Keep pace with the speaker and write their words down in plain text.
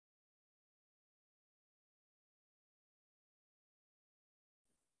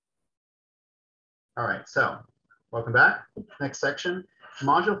All right, so welcome back. Next section,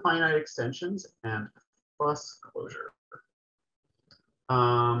 module finite extensions and plus closure.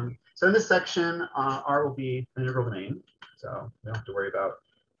 So in this section, R will be an integral domain, so we don't have to worry about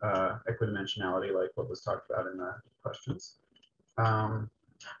equidimensionality like what was talked about in the questions.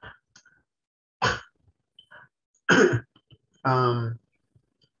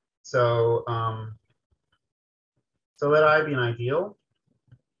 So let I be an ideal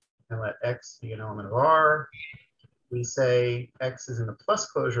and let X be an element of R. We say X is in the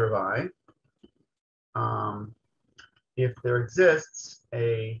plus closure of I. If there exists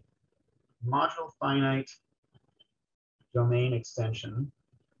a module finite domain extension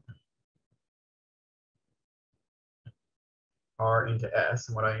R into S,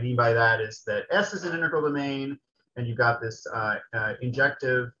 and what I mean by that is that S is an integral domain, and you've got this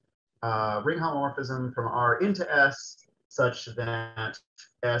injective ring homomorphism from R into S, such that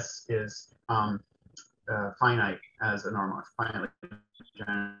S is finite as an R module, finitely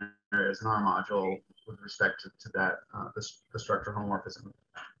generated as an R module with respect to that the structure homomorphism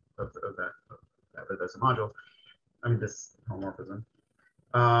of that as a module. I mean this homomorphism,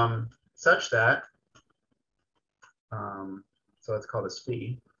 such that so let's call this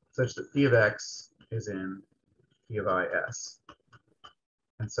phi, such that phi of X is in phi of IS.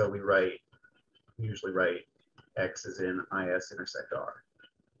 And so we usually write X is in IS intersect R,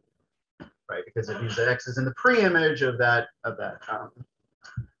 right? Because it means that X is in the pre-image of that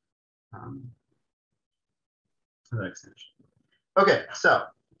extension. Okay, so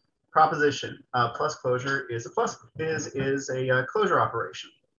proposition plus closure is a closure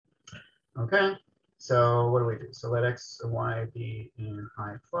operation. Okay, so what do we do? So let X and Y be in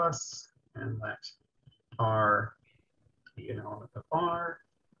I plus, and let R be an element of R.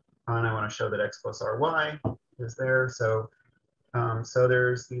 And I want to show that X plus RY is there. So so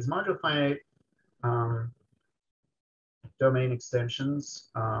there's these module finite domain extensions,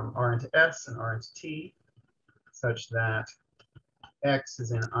 R into S and R into T, such that X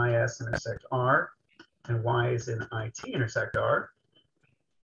is in IS intersect R and Y is in IT intersect R.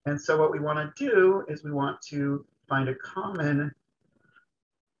 And so what we want to do is we want to find a common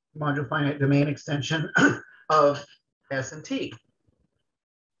module finite domain extension of S and T.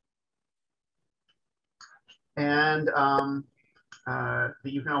 And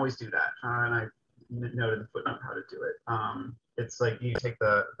you can always do that. And I noted in the footnote how to do it. It's like you take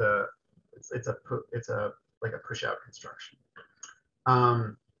it's like a push out construction.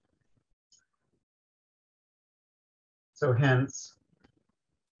 So hence,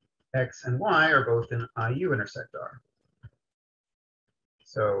 X and Y are both in IU intersect R.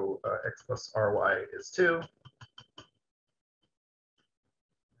 So X plus RY is 2.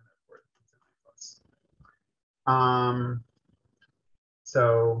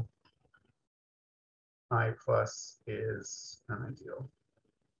 So I plus is an ideal.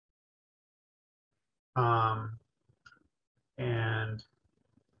 And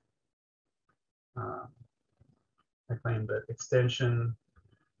I claim that extension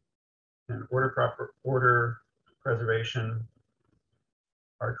and order preservation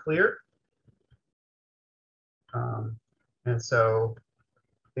are clear. And so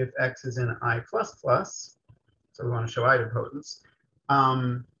if X is in I plus plus, so we want to show idempotence.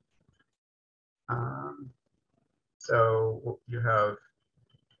 So you have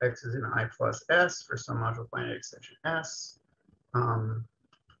X is in I plus S for some module finite extension S.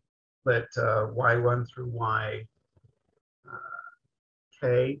 Let Y1 through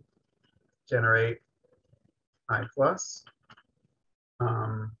YK generate I plus.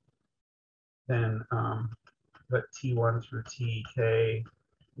 Then let T1 through TK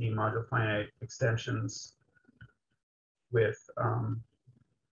be module finite extensions with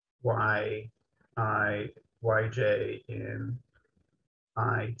YJ in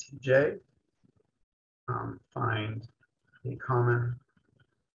ITJ. Find a common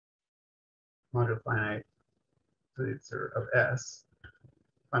module finite of S.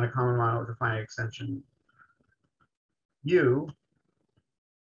 Find a common module finite extension U.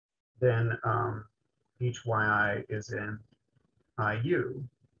 Then each YI is in IU.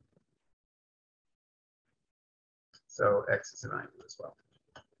 So X is in IU as well.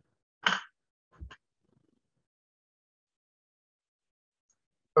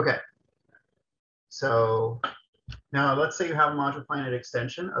 Okay. So now let's say you have a module finite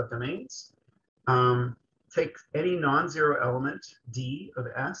extension of domains. Take any non-zero element D of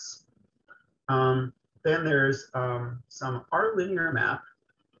S. Then there's some R linear map,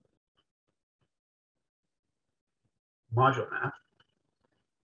 module map,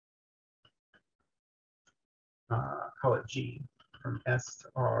 call it G, from S to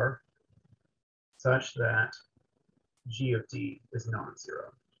R, such that G of D is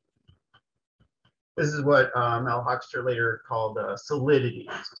non-zero. This is what Mel Hochster later called solidity.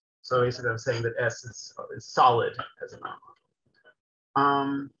 So basically I'm saying that S is solid as a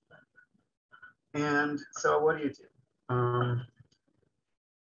non-module. And so what do you do?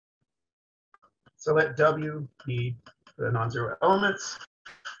 So let W be the non-zero elements.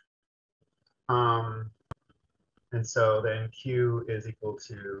 And so then Q is equal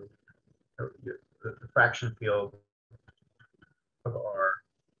to the fraction field of R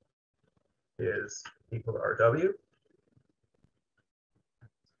is equal to RW.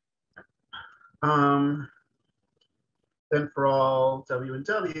 Then for all W and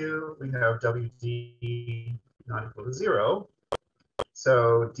W, we have WD not equal to 0.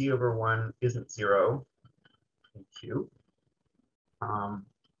 So D over 1 isn't 0 in Q.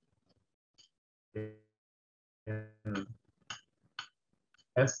 In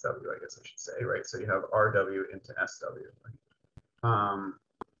SW, I guess I should say, right? So you have RW into SW.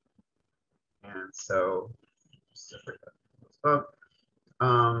 And so separate that up.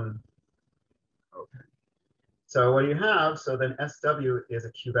 Okay. So what do you have? So then SW is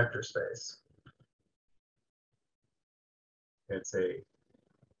a Q vector space. It's a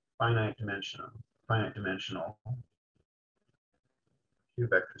finite dimensional Q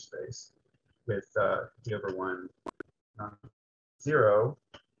vector space with D over 1 0.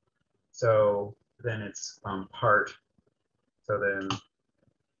 So then it's part. So then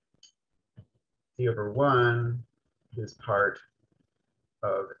D over 1 is part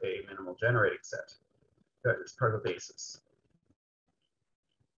of a minimal generating set. That is part of the basis.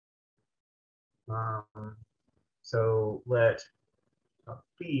 So let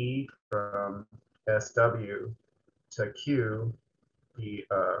phi from SW to Q be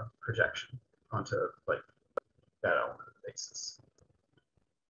a projection onto like that element of the basis.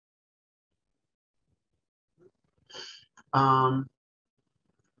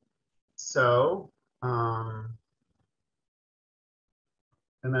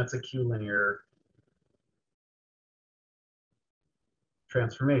 And that's a Q linear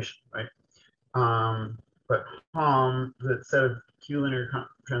transformation, right? But the set of Q linear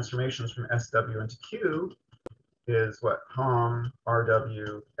transformations from SW into Q is what?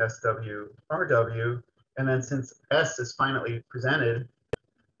 RW, SW, RW. And then since S is finitely presented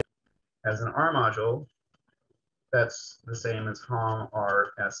as an R module, that's the same as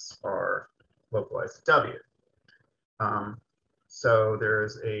R, S, R localized to W. So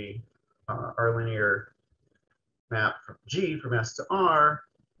there's a R linear map from G from S to R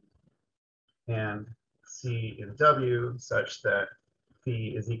and C in W such that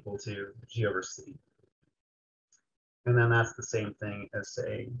phi is equal to G over C. And then that's the same thing as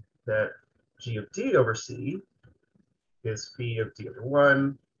saying that G of D over C is phi of D over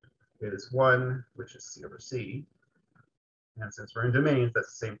 1 is 1, which is C over C. And since we're in domains,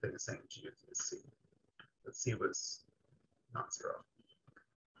 that's the same thing as saying G of D is C. But C was not 0.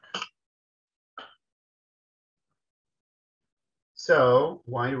 So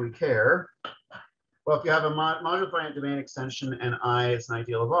why do we care? Well, if you have a modular finite domain extension and I is an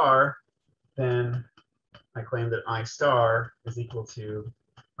ideal of R, then I claim that I star is equal to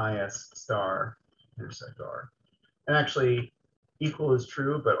IS star intersect R. And actually, equal is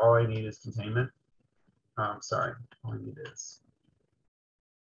true, but all I need is containment. Sorry, all I need is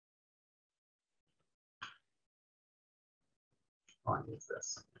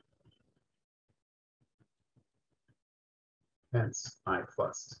this. Hence, I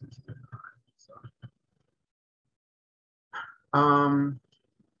plus containment I.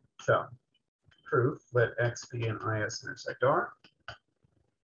 So proof, let X be an IS intersect R.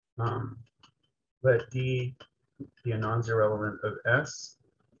 Let D be a non-zero element of S,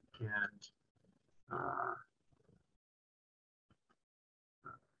 and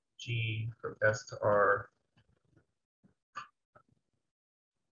G from S to R.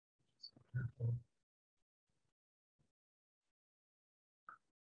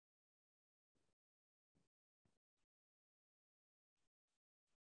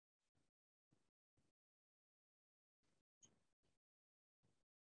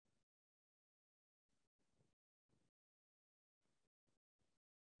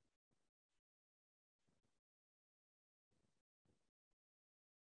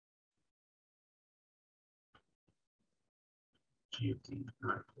 G of D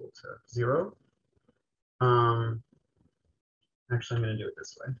not equal to 0. Actually, I'm going to do it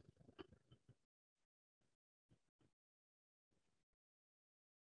this way.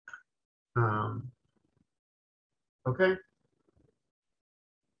 Okay.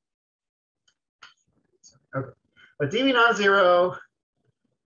 Okay. But DB non-zero,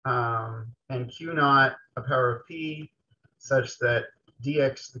 and q naught a power of p such that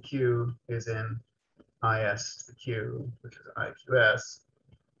dx to the q is in is to the q, which is iqs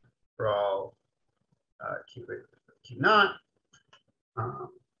for all q naught.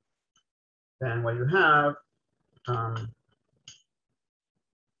 Then what you have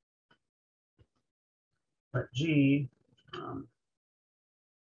let G from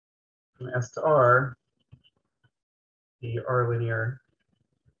S to R be R linear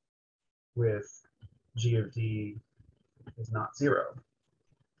with G of D is not 0.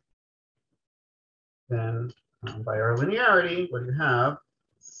 Then by R linearity, what do you have?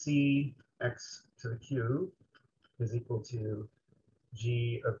 C x to the q is equal to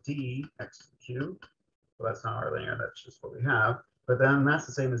G of D x to the q. Well, that's not R linear, that's just what we have. But then that's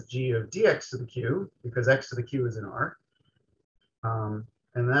the same as G of dx to the q, because x to the q is in R.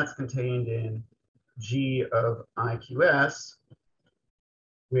 And that's contained in G of IQS,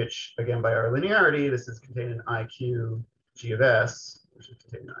 which, again, by our linearity, this is contained in IQ G of S, which is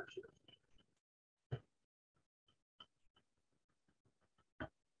contained in IQ.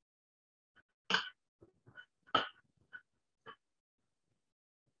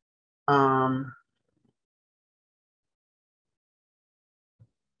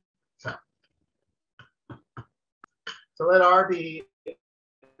 So let R be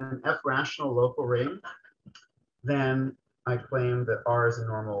an F rational local ring, then I claim that R is a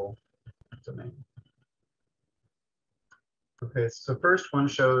normal domain. Okay, so first one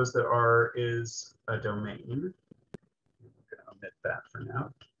shows that R is a domain. I'm going to omit that for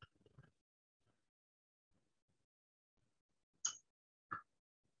now.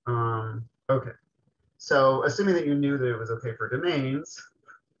 Okay, so assuming that you knew that it was okay for domains,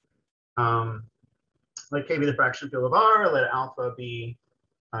 let K be the fraction field of R, let alpha be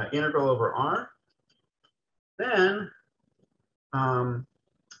integral over R. Then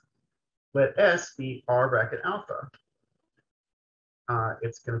let S be R bracket alpha.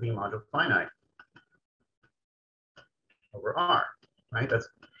 It's going to be modulo finite over R, right?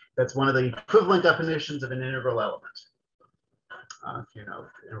 That's one of the equivalent definitions of an integral element. If you know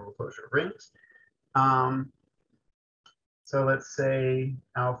integral closure of rings. So let's say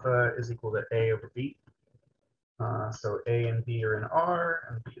alpha is equal to A over B. So A and B are in R,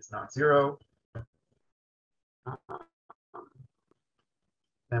 and B is not 0.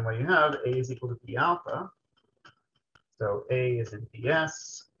 Then what you have, A is equal to B alpha. So A is in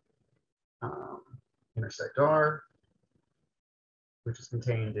BS, intersect R, which is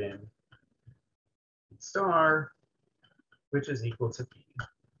contained in B star, which is equal to B.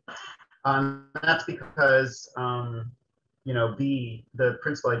 That's because you know, B, the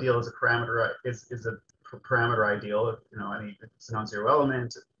principal ideal is a parameter ideal. You know, it's a non-zero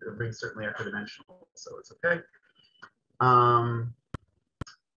element. The ring's certainly extra-dimensional, so it's okay.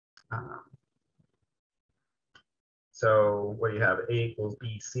 So what do you have? A equals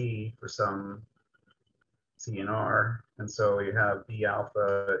BC for some C in R, and so you have B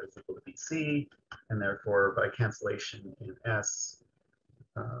alpha is equal to BC, and therefore by cancellation in S,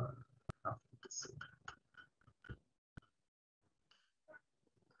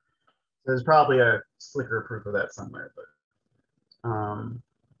 there's probably a slicker proof of that somewhere, but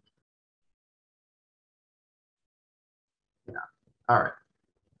yeah. All right.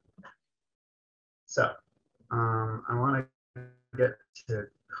 So I want to get to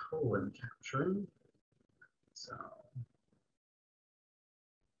colon capturing. So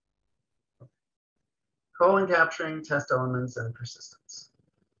colon capturing, test elements, and persistence.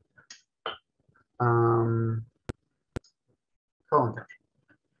 Colon capturing.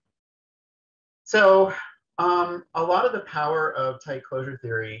 So a lot of the power of tight closure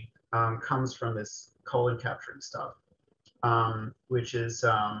theory comes from this colon capturing stuff, which is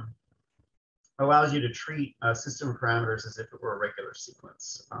allows you to treat a system of parameters as if it were a regular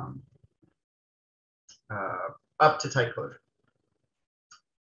sequence up to tight closure.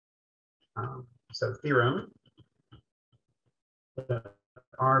 So theorem,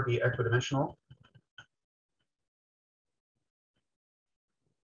 R be equidimensional,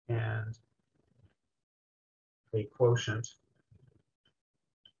 and a quotient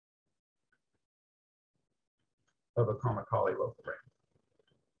of a Kamakali local ring.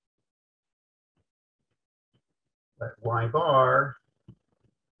 Let Y bar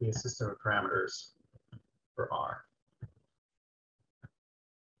be a system of parameters for R.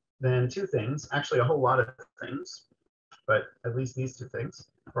 Then two things, actually a whole lot of things, but at least these two things.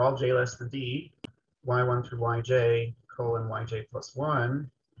 For all j less than d, y1 through yj colon yj plus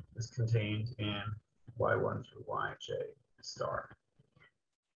 1 is contained in y1 through yj star.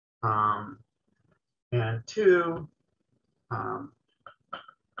 And two,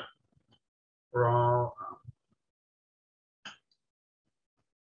 for all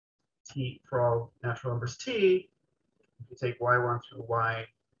t, for all natural numbers t, if you take y1 through yd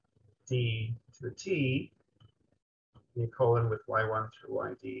to the t, the colon with y1 through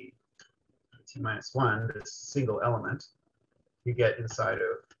yd to t minus 1, this single element, you get inside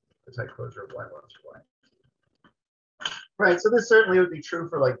of the tight closure of y1 through y. Right, so this certainly would be true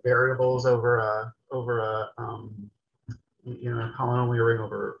for like variables over a polynomial ring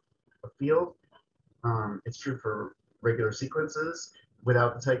over a field. It's true for regular sequences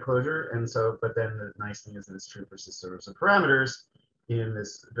without the tight closure, and so, but then the nice thing is that it's true for systems of parameters in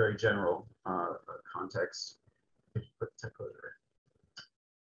this very general context if you put the tight closure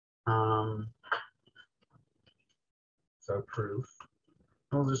in. So proof,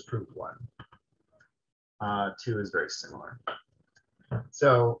 we'll just prove 1. 2 is very similar.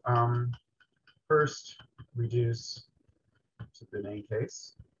 So first, reduce to the main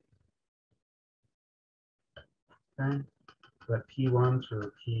case. Okay, let P1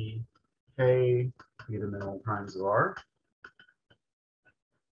 through Pk be the minimal primes of R.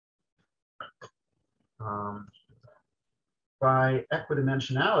 By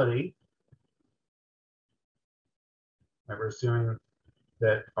equidimensionality, we're assuming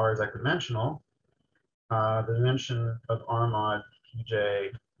that R is equidimensional. The dimension of R mod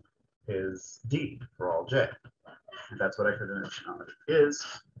Pj is D for all J. And that's what equidimensionality is.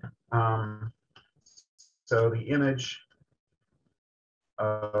 So the image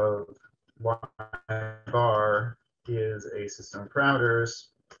of Y bar is a system of parameters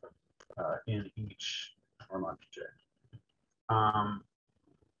in each R mod Pj.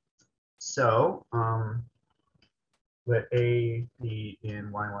 Let A be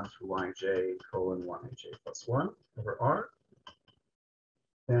in y1 through yj colon yj plus 1 over R.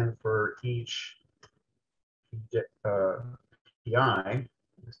 Then for each pi,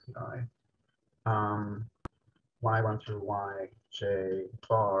 y1 through yj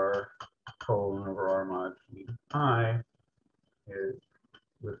bar colon over R mod pi is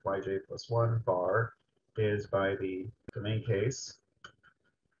with yj plus 1 bar is by the domain case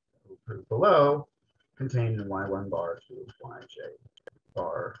below contained in y1 bar through yj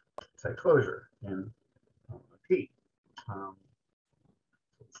bar tight closure in P.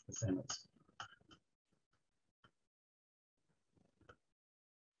 It's the same as.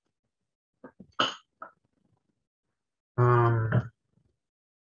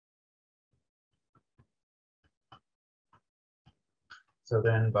 So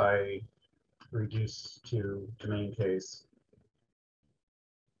then by reduce to domain case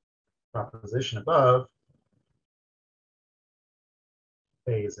proposition above,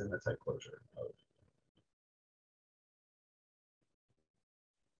 A is in the tight closure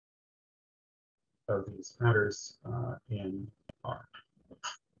of these parameters in R.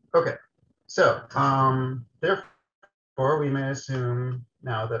 Okay, so therefore we may assume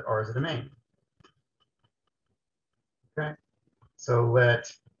now that R is a domain. Okay, so let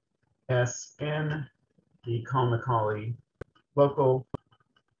Sn be Macaulay local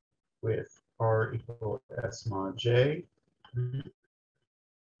with R equal S mod J, and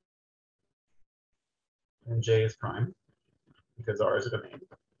J is prime because R is a domain.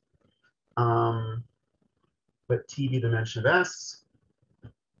 Let T be the dimension of S.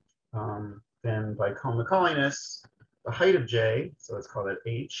 Then by Macaulayness, the height of J, so let's call that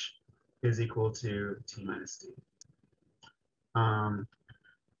H, is equal to T minus D.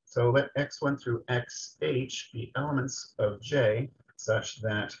 So let X1 through XH be elements of J such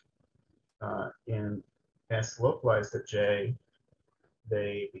that in S localized at J,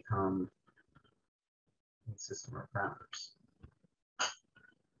 they become a system of parameters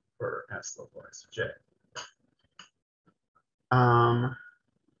for S localized at J.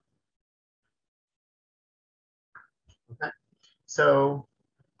 Okay, so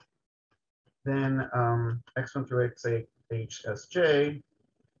then X1 through XHSJ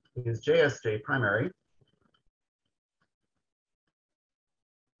is JSJ primary.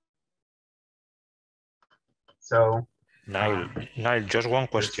 So Niall, just one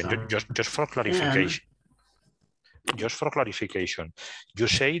question, just for clarification. Just for clarification, you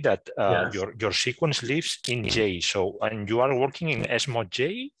say that yes. your sequence lives in J. So, and you are working in S mod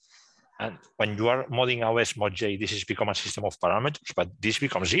J, and when you are modding out S mod J, this has become a system of parameters, but this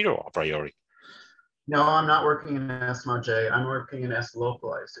becomes 0 a priori. No, I'm not working in S mod J. I'm working in S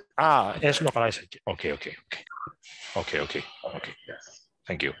localized. Ah, S localized. Okay. Yes.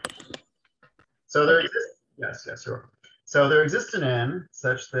 Thank you. So there exists. Yes, sure. So there exists an N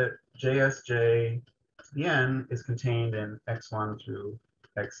such that JSJ to the N is contained in X1 through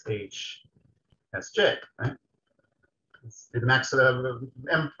XHSJ, right? the max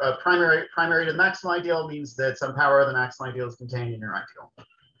primary to the maximal ideal means that some power of the maximal ideal is contained in your ideal.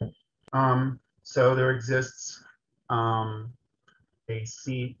 So there exists a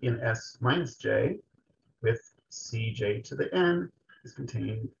C in S minus J with Cj to the n is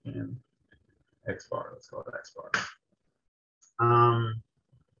contained in X bar. Let's call it X bar.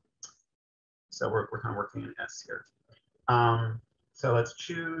 So we're kind of working in S here. So let's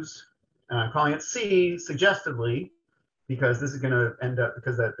choose, and I'm calling it C suggestively because this is going to end up,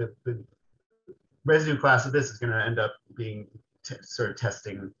 because the residue class of this is going to end up being sort of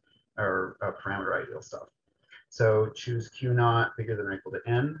testing our parameter ideal stuff. So choose Q naught bigger than or equal to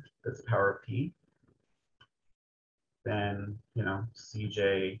N, that's the power of P. Then, you know,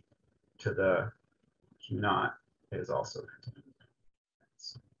 Cj to the Q naught is also contained.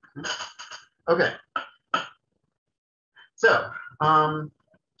 Okay. So,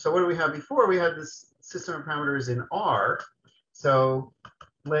 so what do we have before? We had this system of parameters in R. So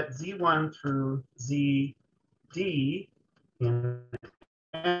let Z1 through ZD in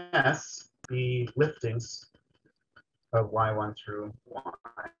S be liftings of Y1 through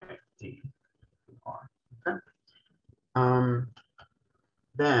YD in R. Okay.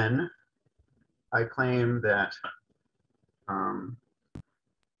 Then I claim that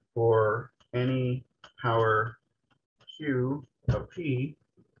for any power Q of P,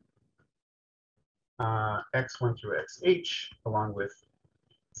 X1 through XH, along with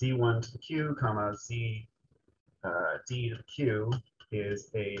Z1 to the Q, comma, Z D to the Q, is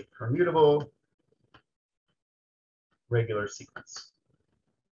a permutable regular sequence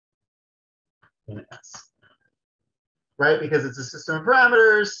in S. Right? Because it's a system of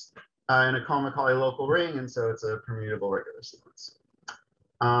parameters in a Macaulay local ring, and so it's a permutable regular sequence.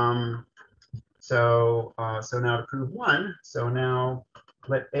 So now to prove one, so now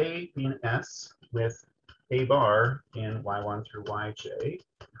let A be an S with A bar in Y1 through YJ,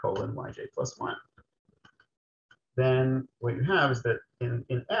 colon YJ plus 1. Then what you have is that in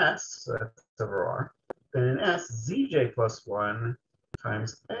S, so that's over R, then in S, ZJ plus 1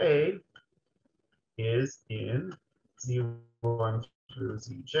 times A is in Z1 through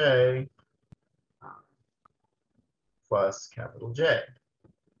ZJ plus capital J.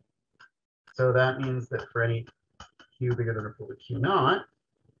 So that means that for any Q bigger than or equal to Q naught,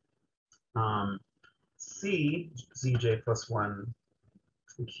 C ZJ plus 1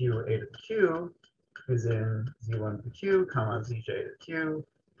 to the Q A to the Q is in Z1 to the Q, comma, ZJ to the Q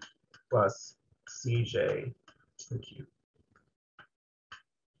plus CJ to the Q.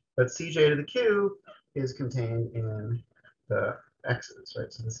 But CJ to the Q is contained in the X's,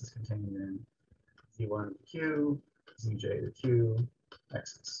 right? So this is contained in Z1 to the Q, ZJ to the Q,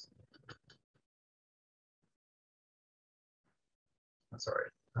 X's. I'm sorry,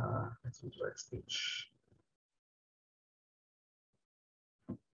 X1 to XH.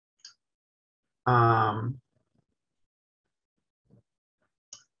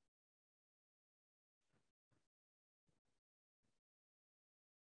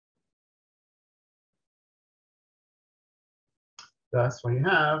 Thus, when you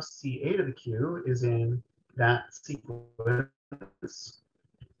have CA to the Q is in that sequence,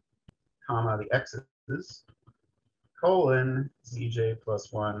 comma, the X's, colon, ZJ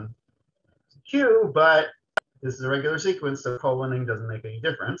plus 1 to Q, but this is a regular sequence, so coloning doesn't make any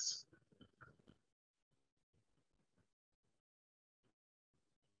difference.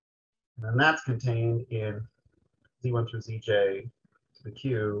 And that's contained in Z1 through ZJ to the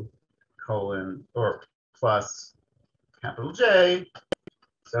Q, colon, or plus capital J.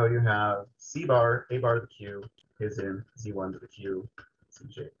 So you have C bar, A bar to the Q is in Z1 to the Q,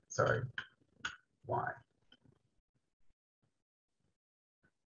 CJ, sorry, Y.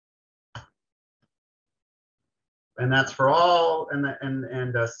 And that's for all, and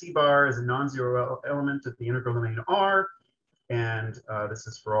C bar is a non-zero element of the integral domain R, and this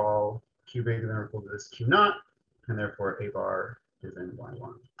is for all Q bigger than or equal to this Q naught, and therefore A bar is in Y1,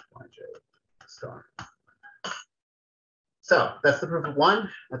 YJ star. So that's the proof of one.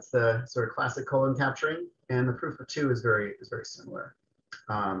 That's the sort of classic colon capturing, and the proof of two is very similar,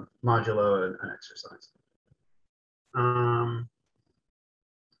 modulo an exercise.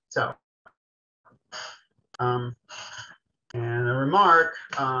 And a remark,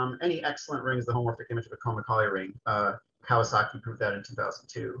 any excellent ring is the homomorphic image of a Macaulay ring. Kawasaki proved that in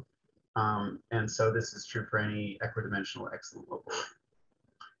 2002. And so this is true for any equidimensional excellent local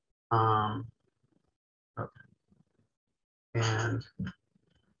ring. Okay. And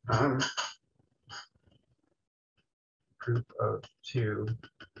proof of two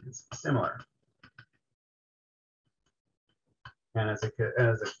is similar. And as a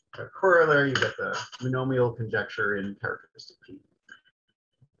corollary, you get the monomial conjecture in characteristic P.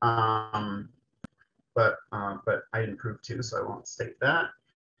 But I didn't prove 2, so I won't state that.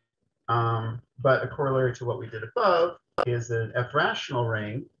 But a corollary to what we did above is that an F-rational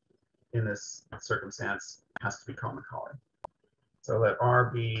ring in this circumstance has to be Cohen-Macaulay. So let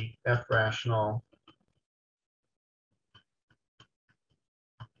R be F-rational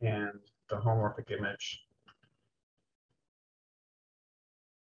and the homomorphic image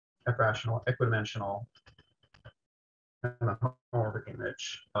F-rational, equidimensional, and the homomorphic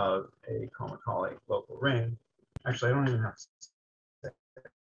image of a Cohen-Macaulay local ring. Actually, I don't even have to say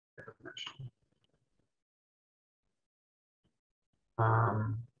equidimensional.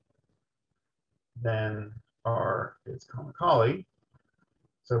 Then R is Cohen-Macaulay.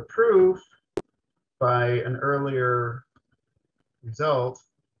 So proof by an earlier result,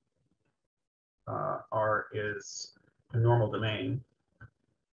 R is a normal domain.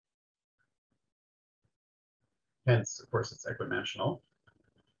 Hence, of course, it's equidimensional.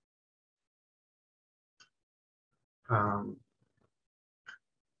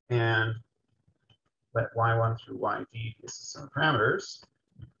 And let y1 through yd be a system of parameters.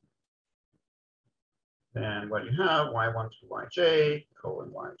 Then what you have, y1 through yj,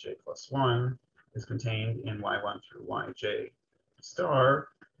 colon yj plus 1, is contained in y1 through yj star.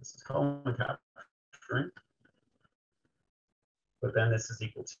 This is colon capturing. But then this is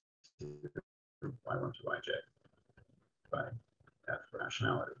equal to y1 through yj by F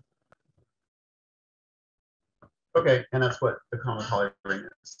rationality. Okay, and that's what the Cohen-Macaulay ring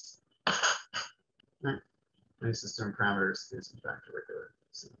is. Right. Any system parameters is in fact a regular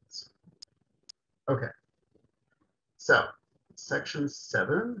sequence. Okay. So, section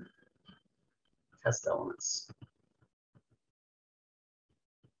 7, test elements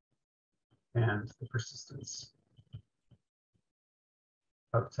and the persistence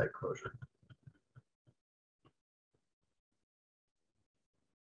of tight closure.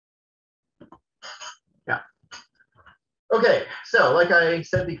 Yeah. Okay, so like I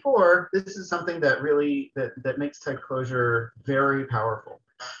said before, this is something that really that makes tight closure very powerful,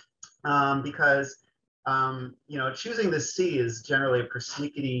 because you know, choosing the C is generally a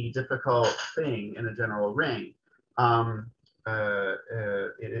persnickety difficult thing in a general ring.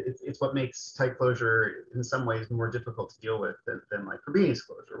 It's what makes tight closure in some ways more difficult to deal with than like Frobenius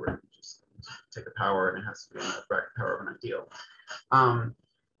closure, where you just take a power and it has to be in the bracket power of an ideal.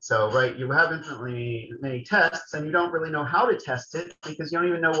 So, right, you have infinitely many tests and you don't really know how to test it because you don't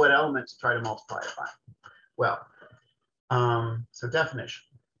even know what element to try to multiply it by. Well, so definition.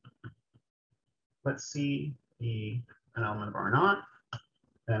 Let's C be an element of R naught.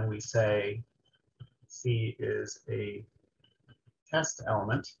 Then we say C is a test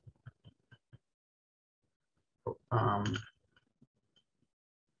element.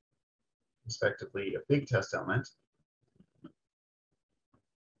 Respectively, a big test element.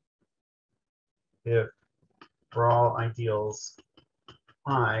 If for all ideals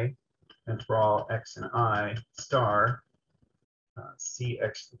I and for all x and I star,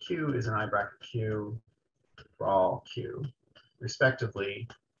 Cx to the q is an I bracket q for all q, respectively,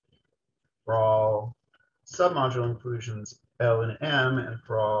 for all submodule inclusions L and M, and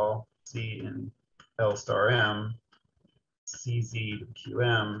for all C and L star M, CZ to the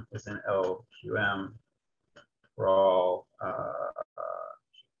QM is an LQM for all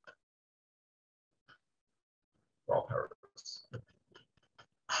powers.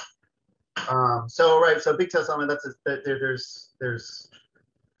 So right, so big test element, that's there's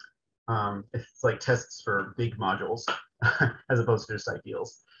it's like tests for big modules as opposed to just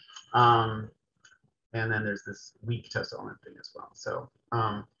ideals. And then there's this weak test element thing as well. So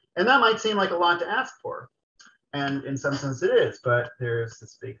and that might seem like a lot to ask for, and in some sense it is, but there's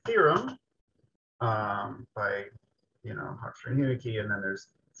this big theorem by, you know, Hofstra and Hünicke, and then there's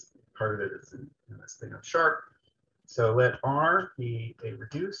part of it is in this thing of Sharp. So let R be a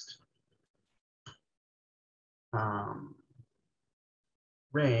reduced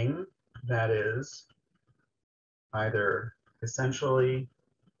ring that is either essentially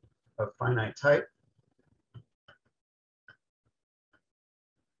of finite type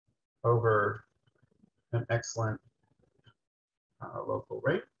over an excellent local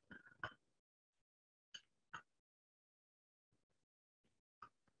rate,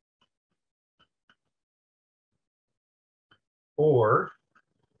 or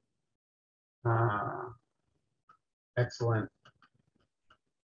excellent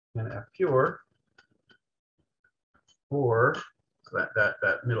in F pure, or so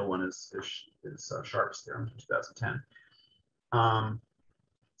that middle one is Sharp's theorem from 2010,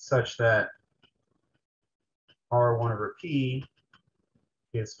 such that R1 over P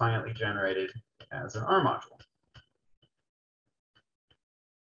is finitely generated as an R module.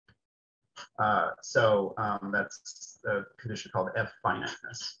 That's a condition called F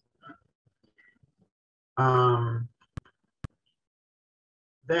finiteness.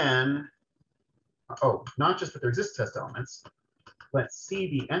 Then, not just that there exist test elements, let C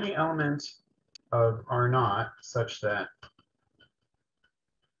be any element of R naught such that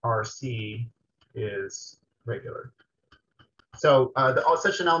RC is regular. So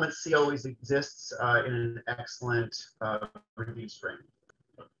such an element C always exists in an excellent reduced ring,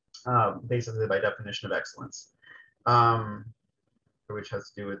 basically by definition of excellence, which has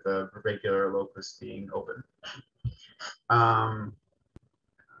to do with the regular locus being open.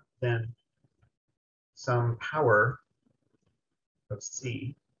 Then some power of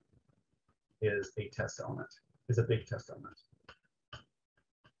C is a test element, is a big test element.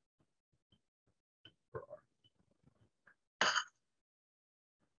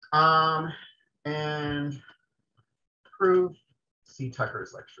 And prove C.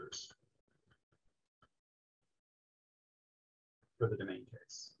 Tucker's lectures for the domain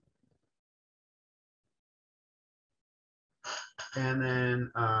case. And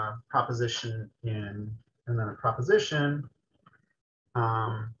then proposition in, and then a proposition.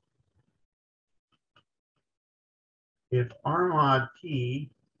 If R mod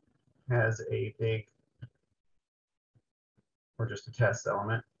P has a big, or just a test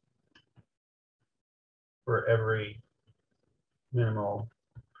element for every minimal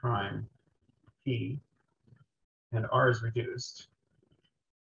prime P, and R is reduced,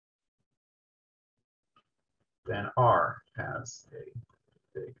 then R has a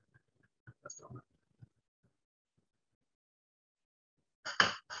big test element.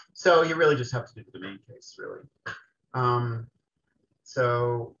 So you really just have to do the domain case, really.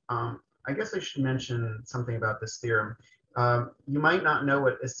 I guess I should mention something about this theorem. You might not know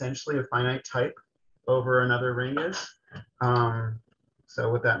what essentially a finite type over another ring is.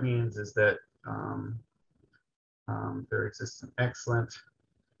 So what that means is that there exists an excellent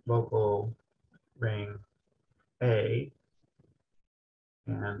local ring A,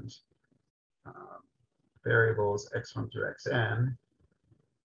 and variables x1 through xn,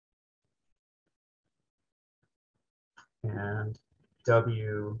 and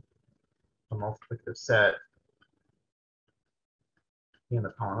W a multiplicative set in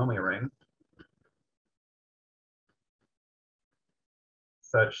the polynomial ring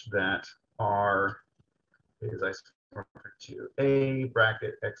such that R is isomorphic to A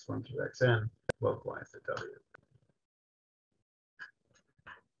bracket x1 through xn localized at W.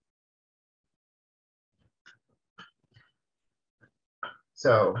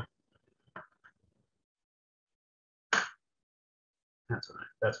 So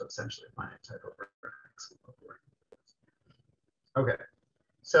that's what essentially a finite type over X. Okay,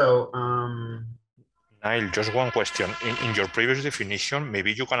 so Niall, just one question. In your previous definition,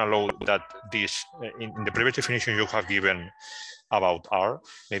 maybe you can allow that this, in the previous definition you have given about R,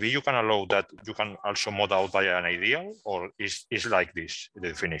 maybe you can allow that you can also mod out by an ideal, or is like this, the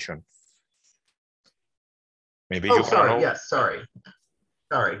definition? Maybe you can allow... yes, sorry,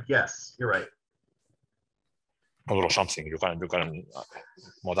 yes, you're right. Or something, you can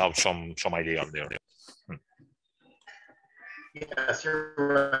mod out some ideal there. Yes,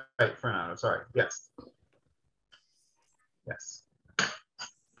 you're right, Fernando. Sorry. Yes. Yes.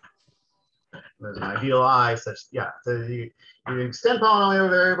 There's an ideal I such, yeah. So you extend polynomial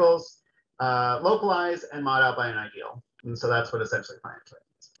variables, localize, and mod out by an ideal. And so that's what essentially finite type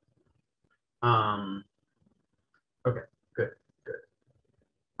is. Okay, good.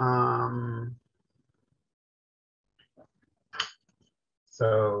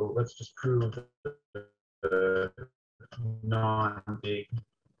 So let's just prove the non-big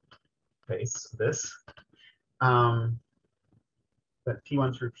case of this. That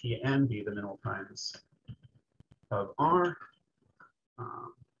P1 through Pn be the minimal primes of R.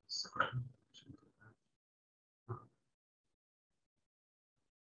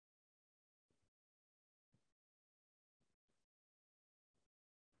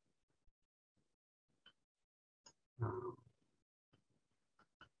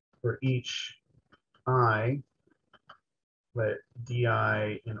 For each I, let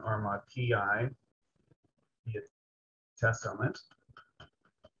di in R mod Pi be a test element,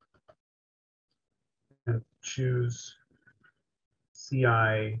 and choose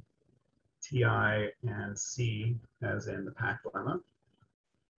Ci, Ti, and C as in the pack lemma.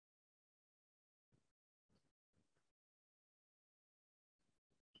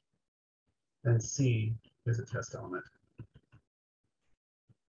 And C is a test element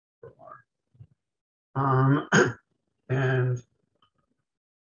for R. And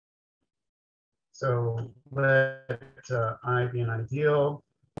So let I be an ideal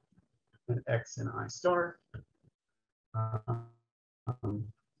and X in I star. And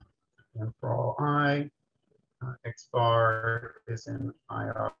for all I, X bar is in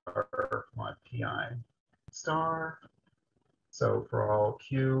IR mod PI star. So for all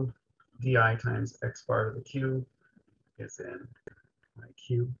Q, DI times X bar to the Q is in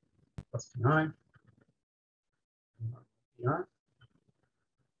IQ plus PI.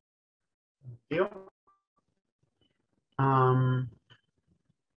 Deal.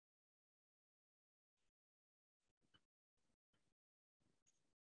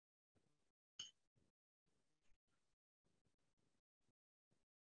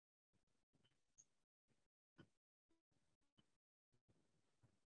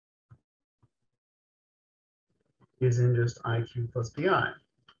 Is in just IQ plus PI.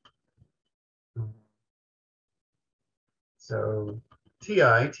 So TI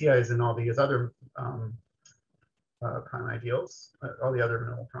is in all these other prime ideals, all the other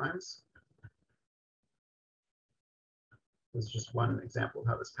minimal primes. This is just one example of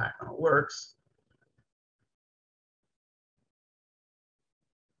how this pack funnel works.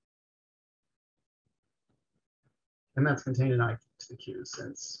 And that's contained in I to the Q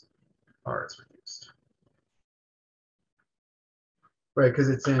since R is reduced. Right, because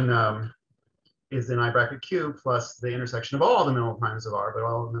it's in I bracket Q plus the intersection of all the minimal primes of R, but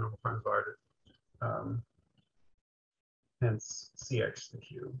all the minimal primes of R, hence CX to the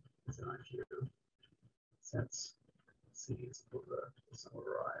Q is in IQ, since C is equal to the sum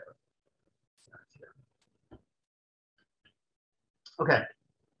over I of here. Okay.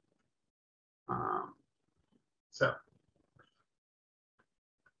 So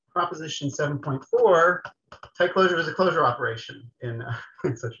proposition 7.4, tight closure is a closure operation in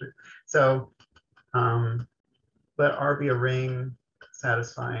such a, so let R be a ring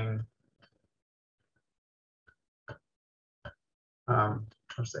satisfying or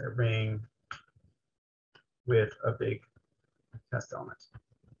say a ring with a big test element.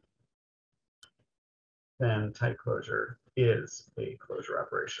 Then tight closure is a closure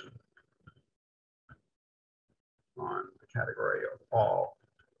operation on the category of all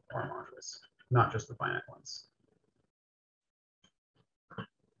R modules, not just the finite ones.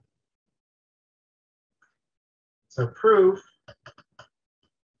 So proof,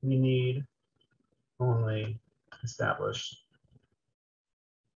 we need only establish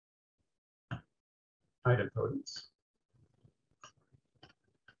idempotence.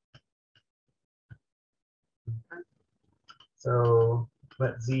 Okay. So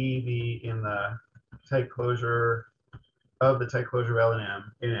let Z be in the tight closure of the tight closure of L and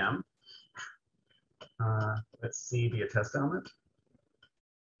M in M. Let C be a test element.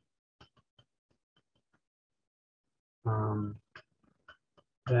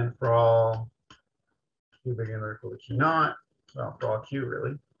 Then for all Q bigger or equal to Q naught, well, for all Q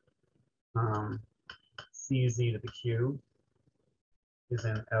really, CZ to the Q is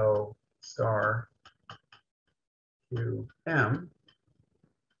in L star QM,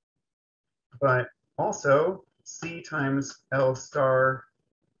 but also C times L star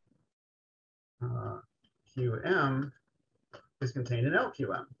QM is contained in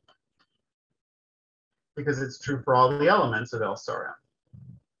LQM because it's true for all the elements of L star M.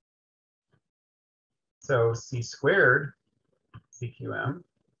 So C squared CQM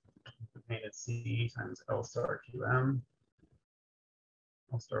contained in C times L star QM,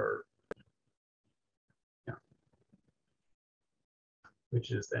 L star, yeah,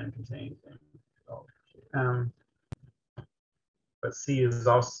 which is then contained in LQM. But C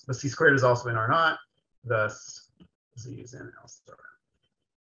squared is also in R naught, thus Z is in L star.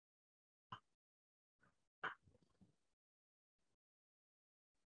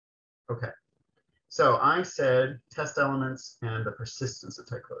 Okay, so I said test elements and the persistence of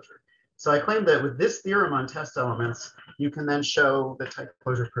tight closure. So I claimed that with this theorem on test elements, you can then show that tight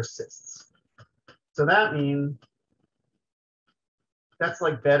closure persists. So that means that's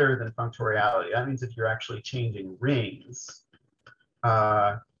like better than functoriality. That means if you're actually changing rings,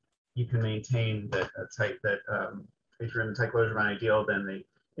 you can maintain that if you're in the tight closure of an ideal, then the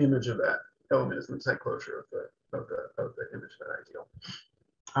image of that element is in the tight closure of the image of that ideal.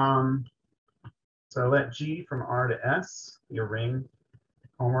 So let G from R to S be a ring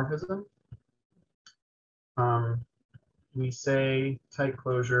homomorphism. We say tight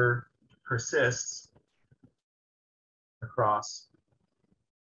closure persists across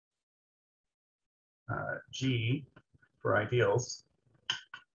G for ideals,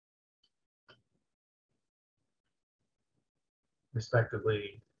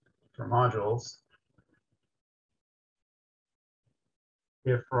 respectively for modules,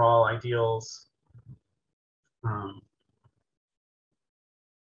 if for all ideals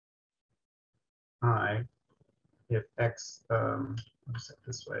I, if X, I'll set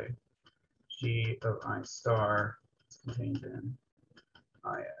this way, G of I star is contained in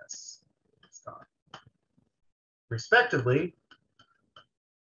IS star, respectively,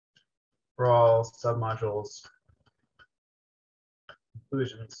 for all submodules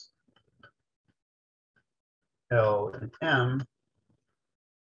inclusions L and M,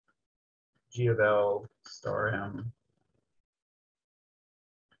 G of L star M.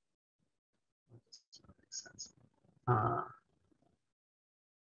 Makes sense.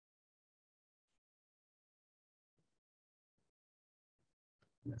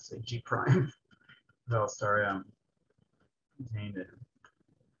 Let's say G prime of L star M contained in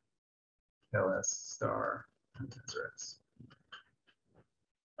LS star and tensor S.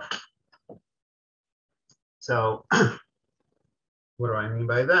 So what do I mean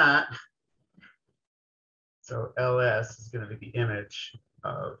by that? So LS is going to be the image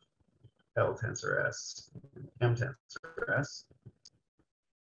of L tensor S, M tensor S,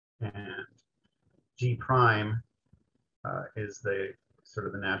 and G prime is the sort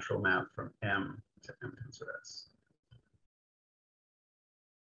of the natural map from M to M tensor S.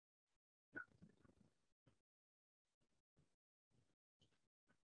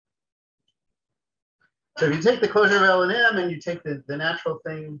 So if you take the closure of L and M and you take the natural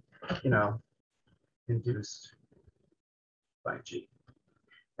thing, you know, induced by G,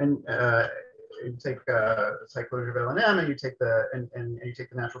 and you take closure of L and M and you take the you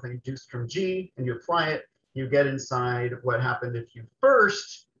take the natural thing induced from G and you apply it, you get inside what happened if you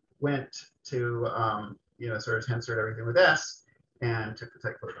first went to you know, sort of tensored everything with S and took the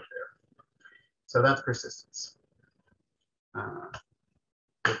tight closure there. So that's persistence.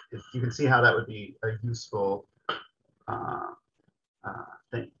 If you can see how that would be a useful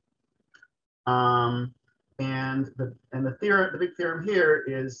thing. And the theorem, the big theorem here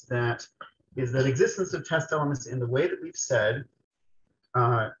is that existence of test elements in the way that we've said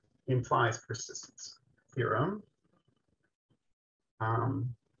implies persistence. Theorem.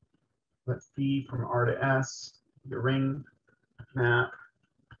 Let phi from R to S be a ring map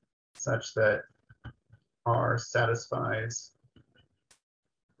such that R satisfies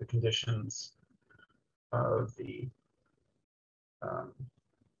the conditions of the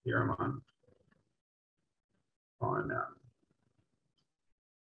theorem on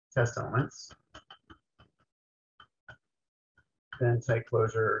test elements. Then tight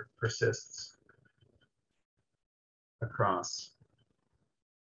closure persists across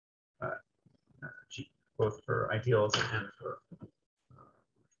G, both for ideals and for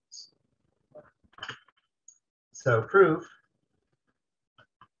so proof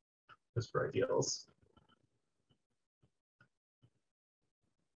is for ideals.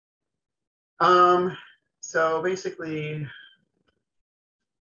 So basically,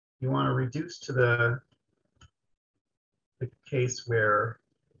 you want to reduce to the case where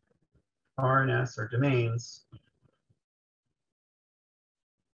R and S are domains,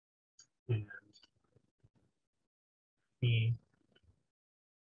 and B,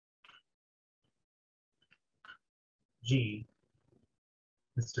 G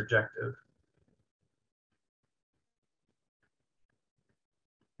is surjective,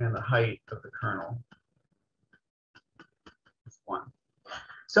 and the height of the kernel is 1.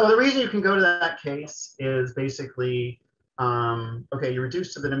 So the reason you can go to that case is basically, okay, you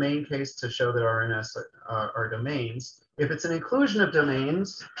reduce to the domain case to show that R and S are domains. If it's an inclusion of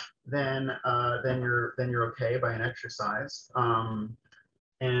domains, then you're okay by an exercise. And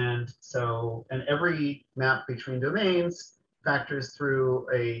every map between domains factors through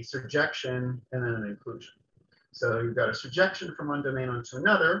a surjection and then an inclusion. So you've got a surjection from one domain onto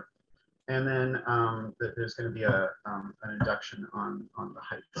another, and then there's going to be an induction on the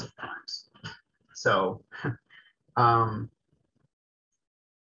heights of primes. So,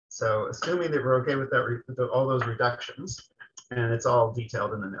 so assuming that we're okay with that, with all those reductions, and it's all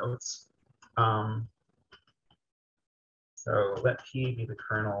detailed in the notes. So let P be the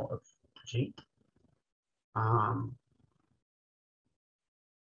kernel of G, and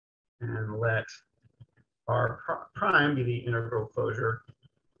let R prime be the integral closure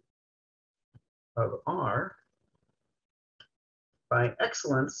of R by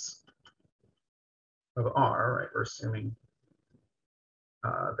excellence of R, right? We're assuming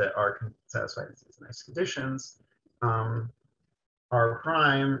that R can satisfy these nice conditions. R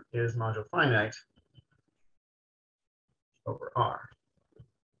prime is module finite over R.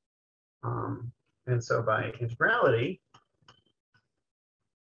 And so by integrality,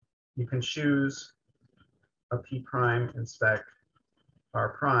 you can choose a P prime in spec R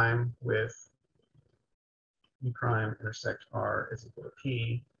prime with P prime intersect R is equal to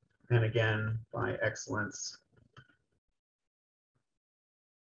P. And again, by excellence,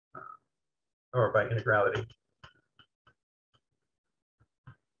 or by integrality,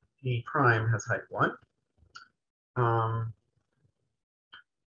 P prime has height 1.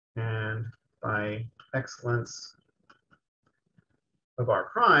 And by excellence of R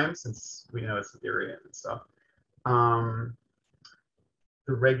prime, since we know it's the theory and stuff, the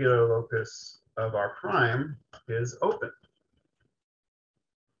regular locus of R prime is open.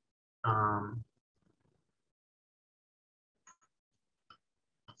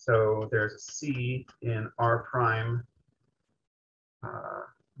 So there's a C in R prime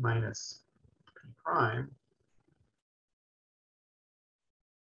minus P prime.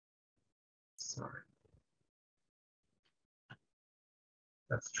 Sorry.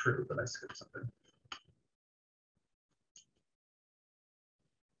 That's true, but I skipped something.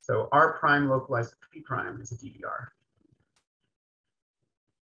 So R prime localized to P prime is a DDR.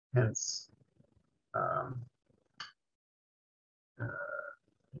 Hence,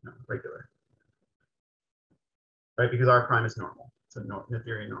 regular. Right, because R prime is normal. It's a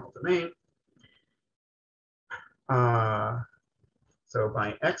Noetherian normal domain. So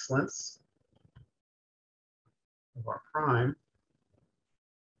by excellence of R prime,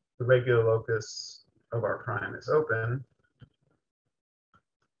 the regular locus of R prime is open.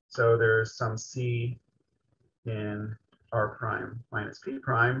 So there's some C in R prime minus P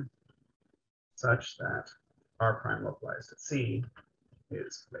prime such that R prime localized at C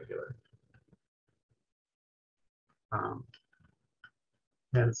is regular.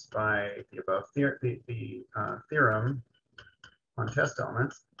 Hence, by the above theorem on test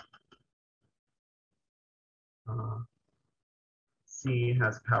elements, C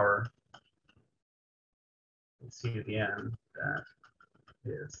has power C at the end that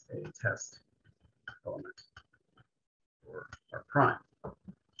is a test element for R prime.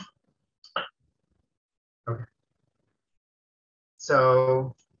 Okay.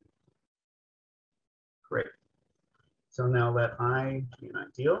 So great. So now let I be an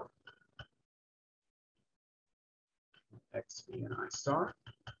ideal. X be an I star.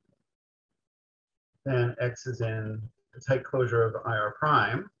 Then X is in the tight closure of IR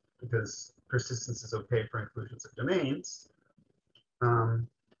prime because persistence is okay for inclusions of domains.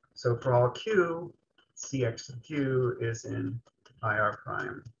 So for all Q, Cx to the Q is in IR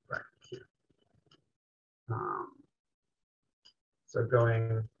prime bracket Q. So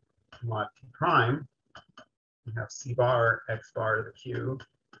going mod P prime, we have C bar, X bar to the Q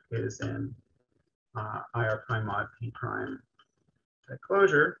is in IR prime mod P prime tight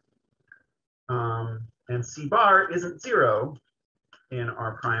closure. And C bar isn't 0 in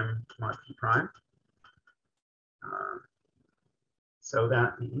R prime mod P prime. So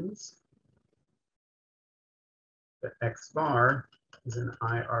that means that X bar is in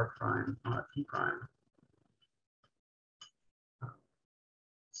IR prime mod P prime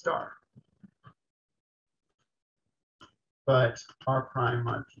star. But R prime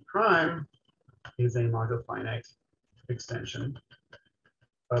mod P prime is a modulo finite extension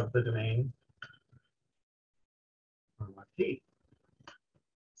of the domain mod P.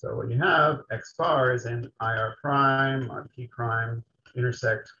 So what you have, X bar is in IR prime mod P prime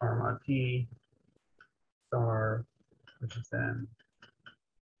intersect R mod P star, which is then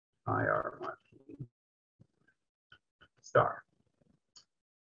IR mod P star.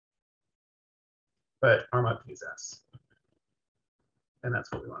 But R mod P is S. And that's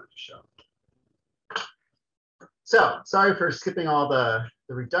what we wanted to show. So sorry for skipping all the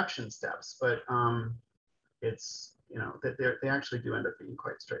reduction steps, but it's, you know, that they actually do end up being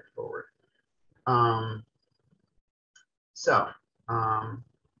quite straightforward. And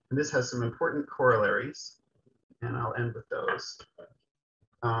this has some important corollaries, and I'll end with those.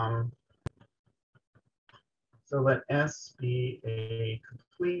 So let S be a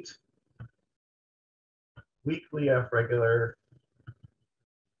complete weakly F regular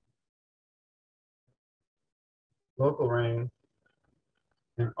local ring,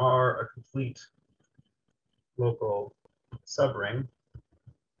 and R a complete local subring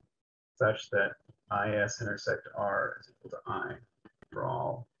such that IS intersect R is equal to I for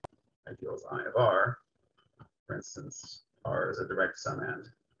all ideals I of R. For instance, R is a direct summand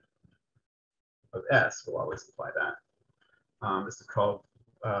of S. We'll always apply that. This is called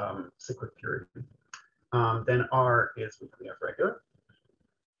cyclic purity. Then R is weakly F regular.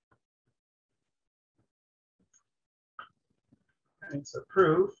 Okay, so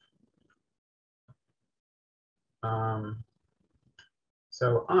proof.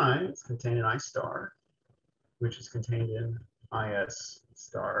 So I is contained in I star, which is contained in IS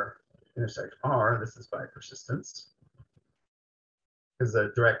star intersect R, this is by persistence, because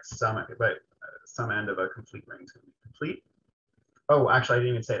the direct sum, but sum end of a complete ring is going to be complete. Oh, actually, I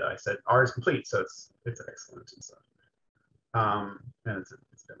didn't even say that. I said R is complete, so it's excellent and stuff. And it's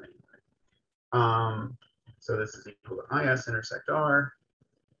domain. Right? So this is equal to IS intersect R,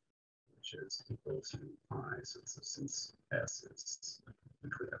 which is equal to I. So since S is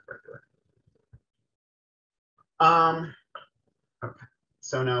between F regular. Okay.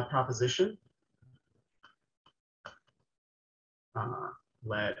 So now proposition.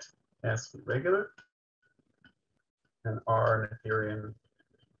 Let S be regular and R an Ethereum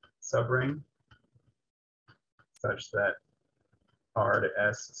subring such that R to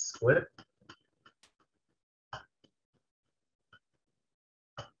S is split.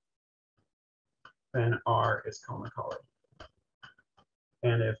 Then R is Kolmogorov.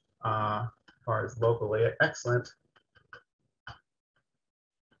 And if R is locally excellent,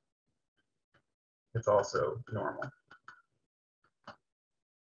 it's also normal.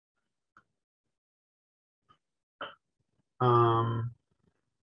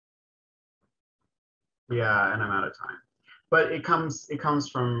 Yeah, and I'm out of time. But it comes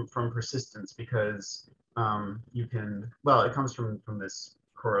from persistence, because you can, well, it comes from this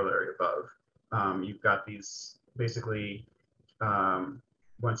corollary above. You've got these basically,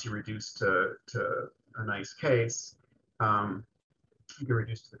 once you reduce to a nice case, you can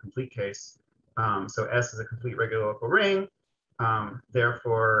reduce to the complete case. So S is a complete regular local ring.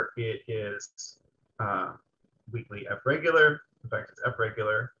 Therefore, it is weakly F regular. In fact, it's F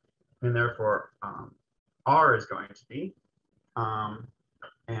regular, and therefore R is going to be.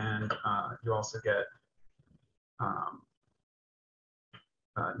 And you also get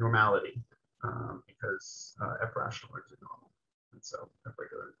normality, because F rational rings are normal. And so F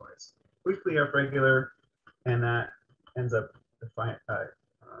regular implies weakly F regular, and that ends up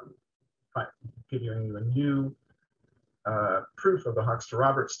giving you a new proof of the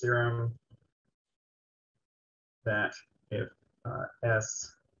Hochster-Roberts theorem that if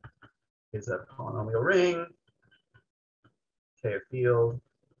S is a polynomial ring, K a field,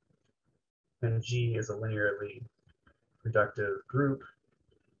 and G is a linearly reductive group,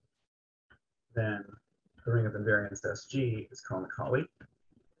 then the ring of invariance SG is Kolmogorov.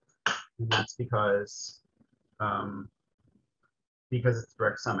 And that's because it's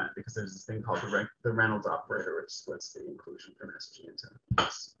direct summand, because there's this thing called the Reynolds operator, which splits the inclusion from SG into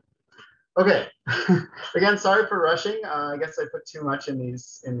S. Okay. Again, sorry for rushing. I guess I put too much in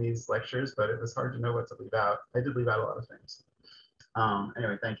these lectures, but it was hard to know what to leave out. I did leave out a lot of things.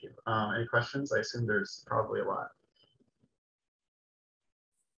 Anyway, thank you. Any questions? I assume there's probably a lot.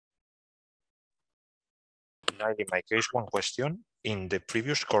 In my case, one question. In the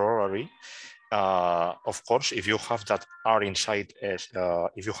previous corollary, of course, if you have that R inside S,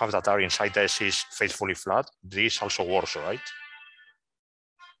 if you have that R inside S is faithfully flat, this also works, right?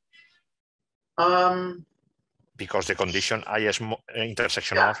 Because the condition IS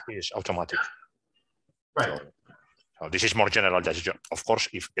intersection R is automatic. Right. So this is more general. Of course,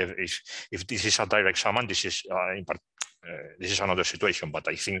 if this is a direct summand, this is this is another situation. But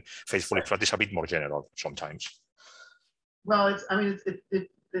I think faithfully flat is a bit more general sometimes. Well,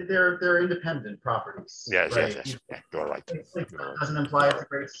 they're independent properties. Yes, right? yes. Yeah, you're right. It doesn't imply it's a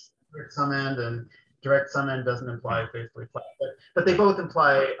great summand, and direct summand doesn't imply faithfully flat. But they both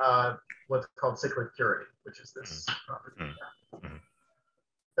imply what's called cyclic purity, which is this property. Yeah.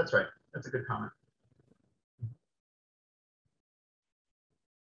 That's right. That's a good comment.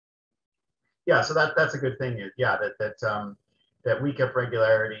 Yeah, so that's a good thing. Yeah, that weak F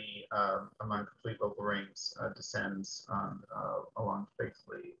regularity among complete local rings descends along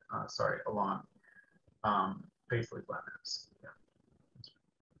faithfully faithfully flat maps. Yeah.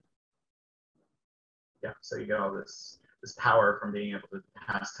 Yeah, so you get all this power from being able to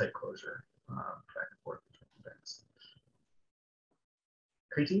pass type closure back and forth between things.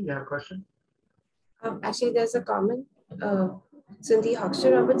 Kriti, you have a question? Actually, there's a comment. So in the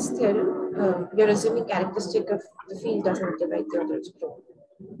Hochster-Roberts theorem, you're assuming characteristic of the field doesn't divide the other group.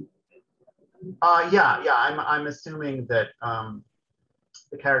 Yeah. I'm assuming that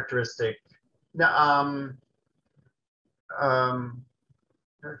the characteristic.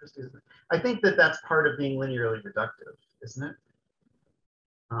 I think that's part of being linearly reductive, isn't it?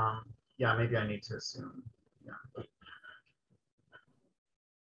 Yeah, maybe I need to assume. Yeah.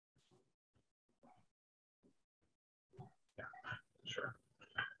 Yeah, sure.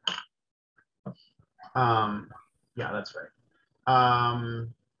 Yeah, that's right.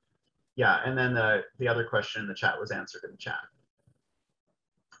 Yeah, and then the other question in the chat was answered in the chat.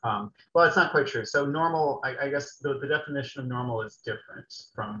 Well, it's not quite true. So normal, I guess the definition of normal is different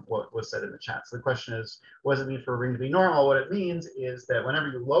from what was said in the chat. So the question is, what does it mean for a ring to be normal? What it means is that whenever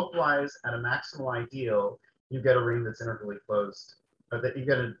you localize at a maximal ideal, you get a ring that's integrally closed, or that you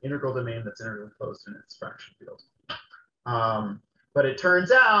get an integral domain that's integrally closed in its fraction field. But it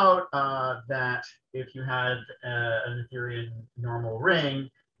turns out that if you had an Noetherian normal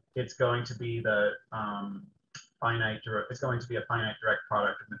ring, it's going to be the it's going to be a finite direct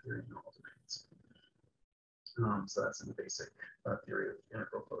product of Noetherian normal domains. So that's in the basic theory of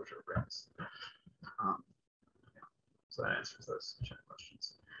integral closure of rings. Yeah. So that answers those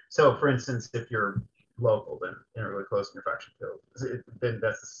questions. So for instance, if you're local, then integrally closed in your fraction field, then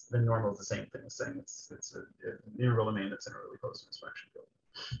that's the normal is the same thing as saying it's an integral domain that's integrally closed in its fraction field.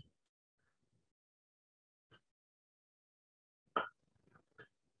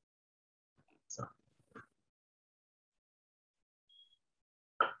 So.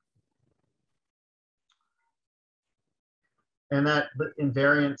 And that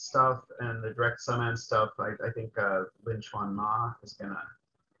invariant stuff and the direct sum stuff, I think Lin Chuan Ma is going to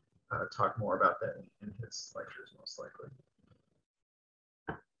talk more about that in his lectures, most likely.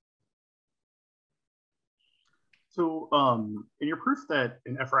 So in your proof that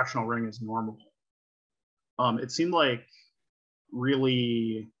an F-rational ring is normal, it seemed like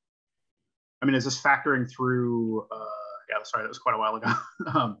really, I mean, is this factoring through, yeah, sorry, that was quite a while ago.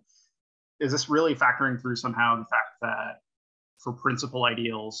 Is this really factoring through somehow the fact that for principal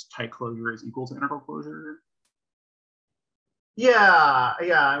ideals, tight closure is equal to integral closure? Yeah.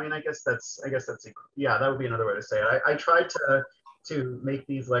 I mean, I guess that's yeah, that would be another way to say it. I tried to make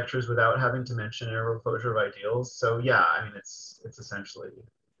these lectures without having to mention integral closure of ideals. So yeah, I mean, it's essentially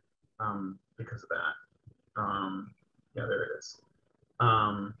because of that. Yeah, there it is.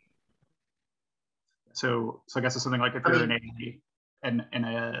 So I guess it's something like if you're in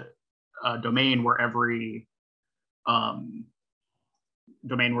a domain where every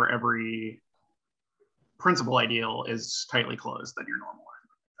principal ideal is tightly closed, then you're normal.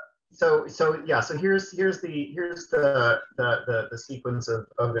 So yeah, so here's the sequence of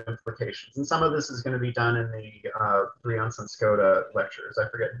implications, and some of this is going to be done in the Briance and Skoda lectures. I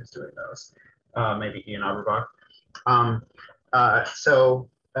forget who's doing those. Maybe Ian Averbach.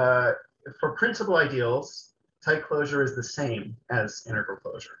 For principal ideals, tight closure is the same as integral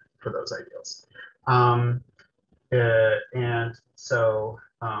closure for those ideals,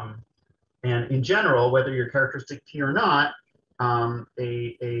 and in general, whether you're characteristic T or not, a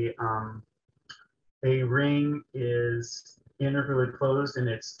ring is integrally closed in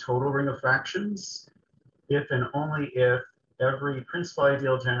its total ring of fractions if and only if every principal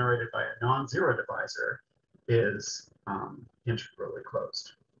ideal generated by a non-zero divisor is integrally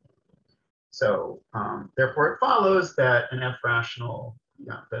closed. So therefore, it follows that an F-rational, ring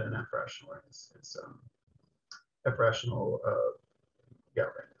is F-rational,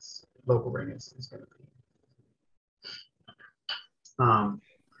 local ring is going to be.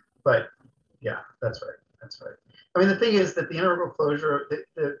 But yeah, that's right. I mean, the thing is that the integral closure,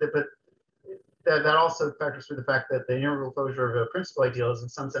 that also factors through the fact that the integral closure of a principal ideal is in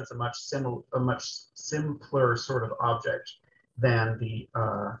some sense a much simpler sort of object than the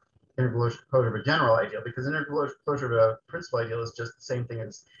integral closure of a general ideal, because integral closure of a principal ideal is just the same thing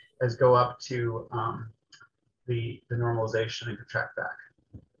as go up to the normalization and contract back,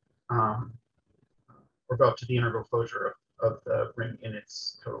 or go up to the integral closure of the ring in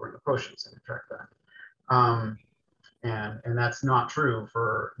its total ring of quotients and contract back. And that's not true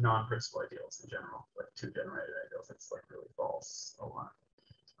for non-principal ideals in general, like two generated ideals. It's like really false a lot.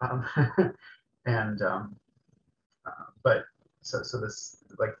 But so this,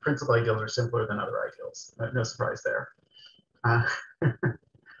 like, principal ideals are simpler than other ideals. No surprise there.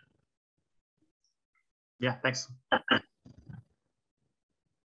 Yeah, thanks.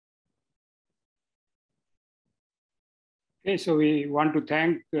 Okay, so we want to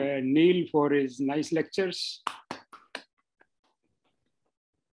thank Neil for his nice lectures.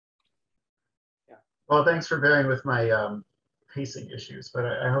 Yeah. Well, thanks for bearing with my pacing issues, but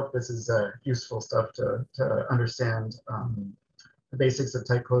I hope this is useful stuff to understand the basics of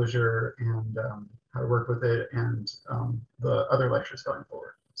tight closure and how to work with it, and the other lectures going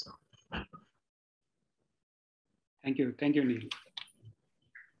forward. So. Thank you, Neil.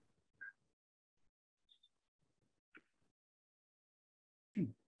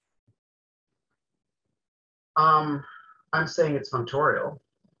 I'm saying it's functorial.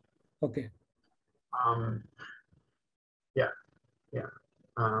 Okay. Yeah.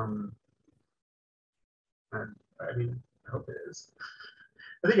 I mean, I hope it is.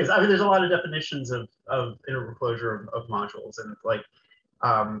 The thing is, I mean, there's a lot of definitions of integral closure of modules, and like,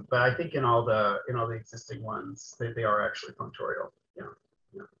 but I think in all the existing ones, they are actually functorial. Yeah.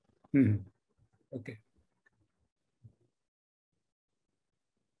 Mhm. Okay.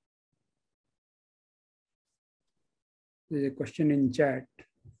 There's a question in chat.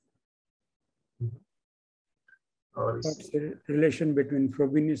 Oh, What's the relation between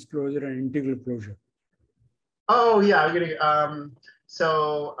Frobenius closure and integral closure? oh yeah, I'm gonna. I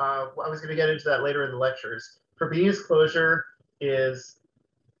was gonna get into that later in the lectures. Frobenius closure is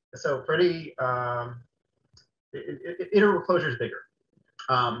so pretty. Integral closure is bigger.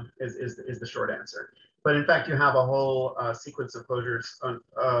 Is the short answer. But in fact, you have a whole sequence of closures.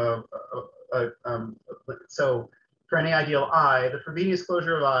 So for any ideal I, the Frobenius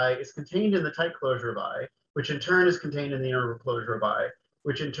closure of I is contained in the tight closure of I, which in turn is contained in the integral closure of I,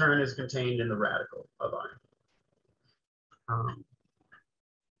 which in turn is contained in the radical of I.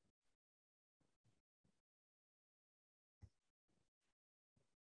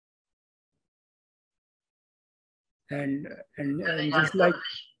 And just like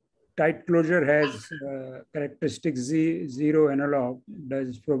tight closure has characteristic zero analog,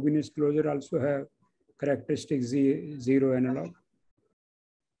 does Frobenius closure also have characteristic zero analog?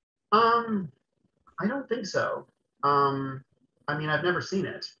 I don't think so. I mean, I've never seen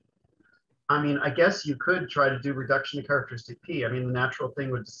it. I mean, I guess you could try to do reduction to characteristic P. I mean, the natural thing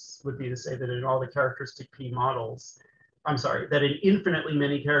would be to say that in all the characteristic P models, I'm sorry, that in infinitely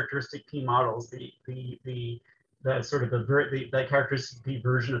many characteristic P models, the sort of the characteristic P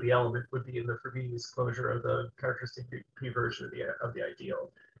version of the element would be in the Frobenius closure of the characteristic P version of the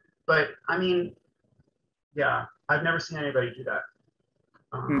ideal. But I mean, yeah, I've never seen anybody do that.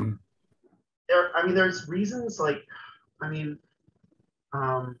 There's reasons like, I mean,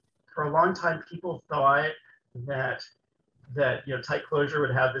 for a long time, people thought that tight closure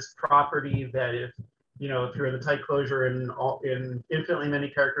would have this property that if you're in the tight closure in infinitely many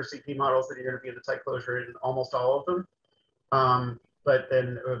characteristic P models, that you're going to be in the tight closure in almost all of them. But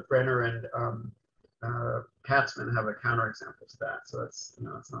then Brenner and Katzmann have a counterexample to that, so that's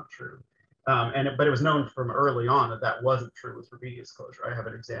it's not true. But it was known from early on that that wasn't true with Frobenius closure. I have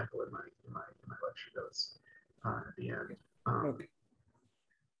an example in my lecture notes at the end. Okay.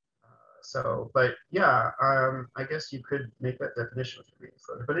 So, but yeah, I guess you could make that definition of Frobenius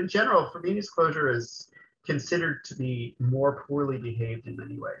closure. But in general, Frobenius closure is considered to be more poorly behaved in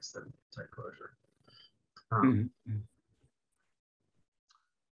many ways than tight closure.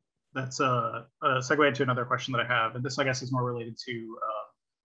 That's a segue into another question that I have, and this I guess is more related to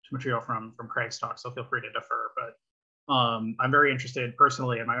material from Craig's talk, so feel free to defer. But I'm very interested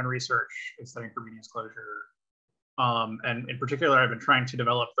personally in my own research in studying Frobenius closure, and in particular, I've been trying to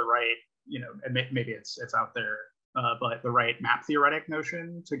develop the right, and maybe it's out there, but the right map theoretic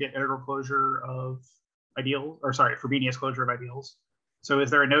notion to get integral closure of ideals, or sorry, Frobenius closure of ideals. So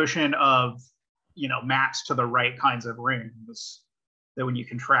is there a notion of maps to the right kinds of rings that when you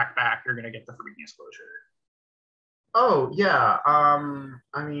contract back, you're going to get the Frobenius closure? Oh yeah.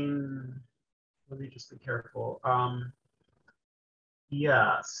 I mean, let me just be careful.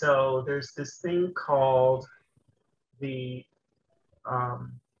 Yeah. So there's this thing called the.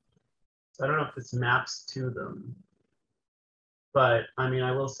 So I don't know if this maps to them, but I mean,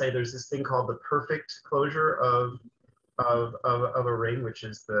 I will say there's this thing called the perfect closure of a ring, which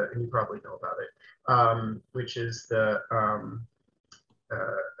is and you probably know about it, which is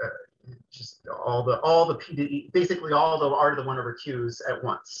just basically all the R to the 1 over Q's at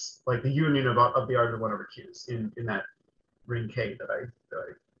once, like the union of the R to the 1 over Q's in that ring K that I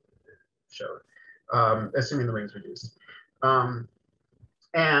showed, assuming the ring's reduced. And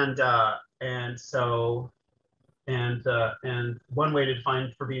one way to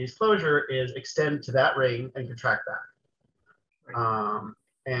define Frobenius closure is extend to that ring and contract back.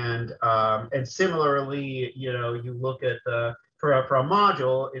 And similarly, you look at for a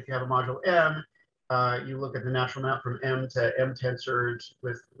module, if you have a module M, you look at the natural map from M to M tensored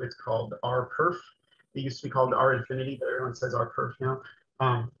with what's called R perf. It used to be called R infinity, but everyone says R perf now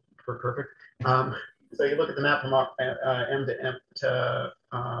for perfect. So you look at the map from M to M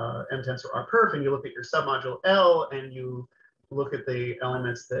tensor R perf, and you look at your submodule L, and you look at the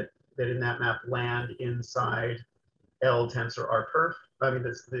elements that in that map land inside L tensor R perf. I mean,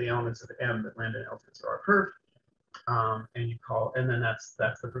 that's the elements of M that land in L tensor R perf, and then that's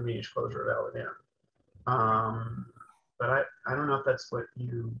the Frobenius closure of L and M. But I don't know if that's what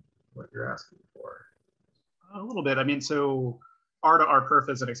you're asking for. A little bit. I mean, so R to R perf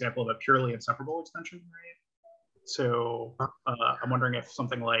is an example of a purely inseparable extension, right? So I'm wondering if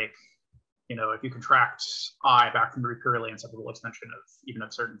something like, if you contract I back from a purely inseparable extension of even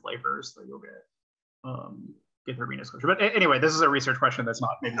of certain flavors, that you'll get Frobenius closure. But anyway, this is a research question that's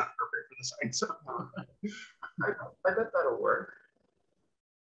maybe not appropriate for the site. So I bet that'll work.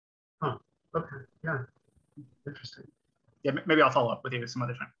 Okay, yeah, interesting. Yeah, maybe I'll follow up with you some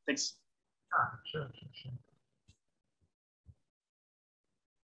other time. Thanks. Sure, sure, sure.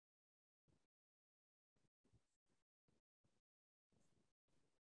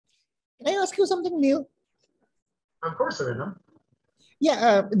 Can I ask you something, Neil? Of course, Arindam.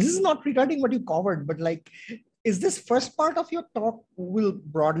 Yeah, this is not regarding what you covered, but like, is this first part of your talk will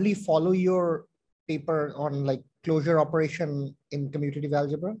broadly follow your paper on like closure operation in commutative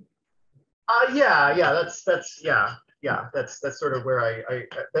algebra? Yeah, that's sort of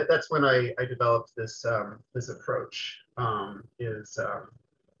where that's when I developed this this approach. That's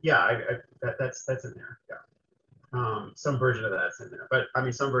in there. Yeah, some version of that's in there, but I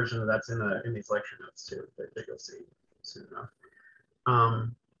mean some version of that's in these lecture notes too that you'll see soon enough.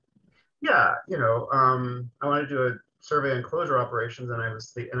 Yeah, I wanted to do a survey on closure operations, and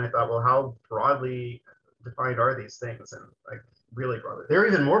I thought, well, how broadly defined are these things? And like really broadly, they're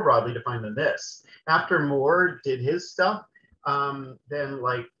even more broadly defined than this. After Moore did his stuff, then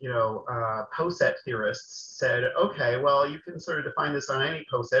like poset theorists said, okay, well, you can sort of define this on any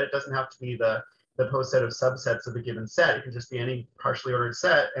poset. It doesn't have to be the poset of subsets of a given set. It can just be any partially ordered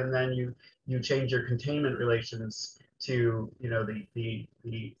set, and then you change your containment relations to the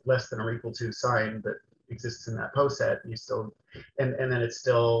less than or equal to sign that exists in that poset. You still and then it's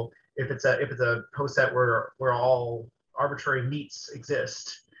still if it's a poset where all arbitrary meets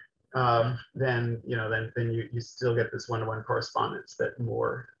exist, then you still get this one-to-one correspondence that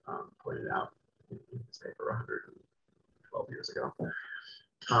Moore pointed out in his paper 112 years ago.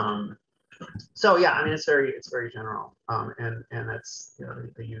 So yeah, I mean it's very general, and that's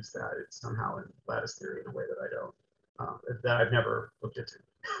they use that it's somehow in lattice theory in a way that I don't. That I've never looked into.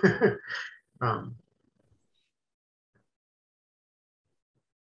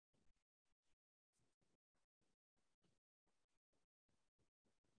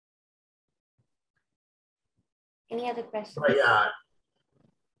 Any other questions? But yeah,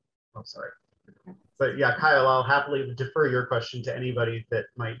 oh sorry. But yeah, Kyle, I'll happily defer your question to anybody that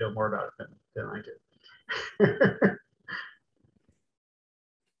might know more about it than I do.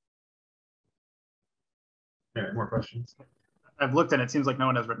 Anyway, more questions? I've looked and it seems like no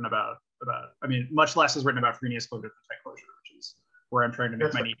one has written about I mean, much less has written about Freeney's closure for tight closure, which is where I'm trying to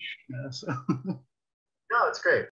make my niche. So. No, it's great.